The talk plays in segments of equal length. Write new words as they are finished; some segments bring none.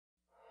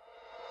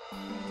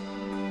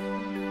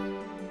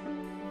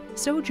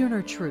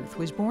Sojourner Truth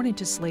was born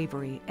into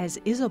slavery as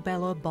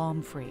Isabella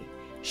Baumfree.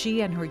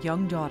 She and her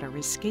young daughter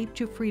escaped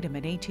to freedom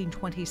in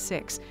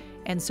 1826,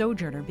 and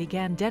Sojourner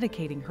began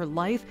dedicating her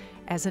life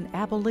as an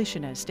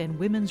abolitionist and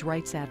women's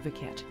rights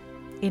advocate.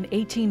 In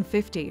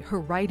 1850, her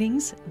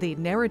writings, The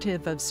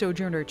Narrative of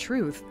Sojourner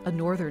Truth, A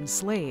Northern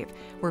Slave,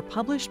 were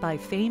published by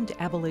famed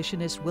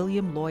abolitionist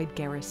Willaim Lloyd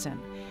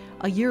Garrison.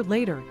 A year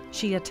later,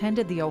 she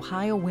attended the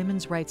Ohio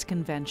Women's Rights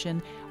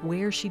Convention,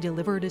 where she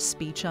delivered a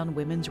speech on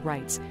women's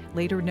rights,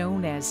 later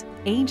known as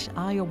Ain't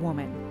I a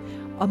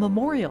Woman? A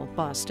memorial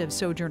bust of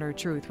Sojourner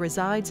Truth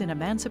resides in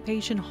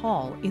Emancipation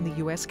Hall in the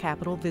U.S.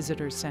 Capitol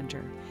Visitors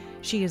Center.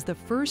 She is the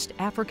first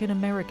African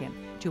American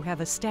to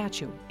have a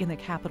statue in the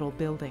Capitol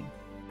building.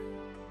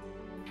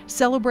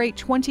 Celebrate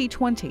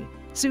 2020,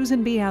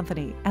 Susan B.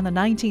 Anthony and the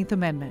 19th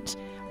Amendment.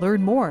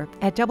 Learn more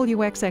at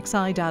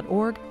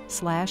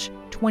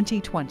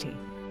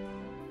wxxi.org/2020.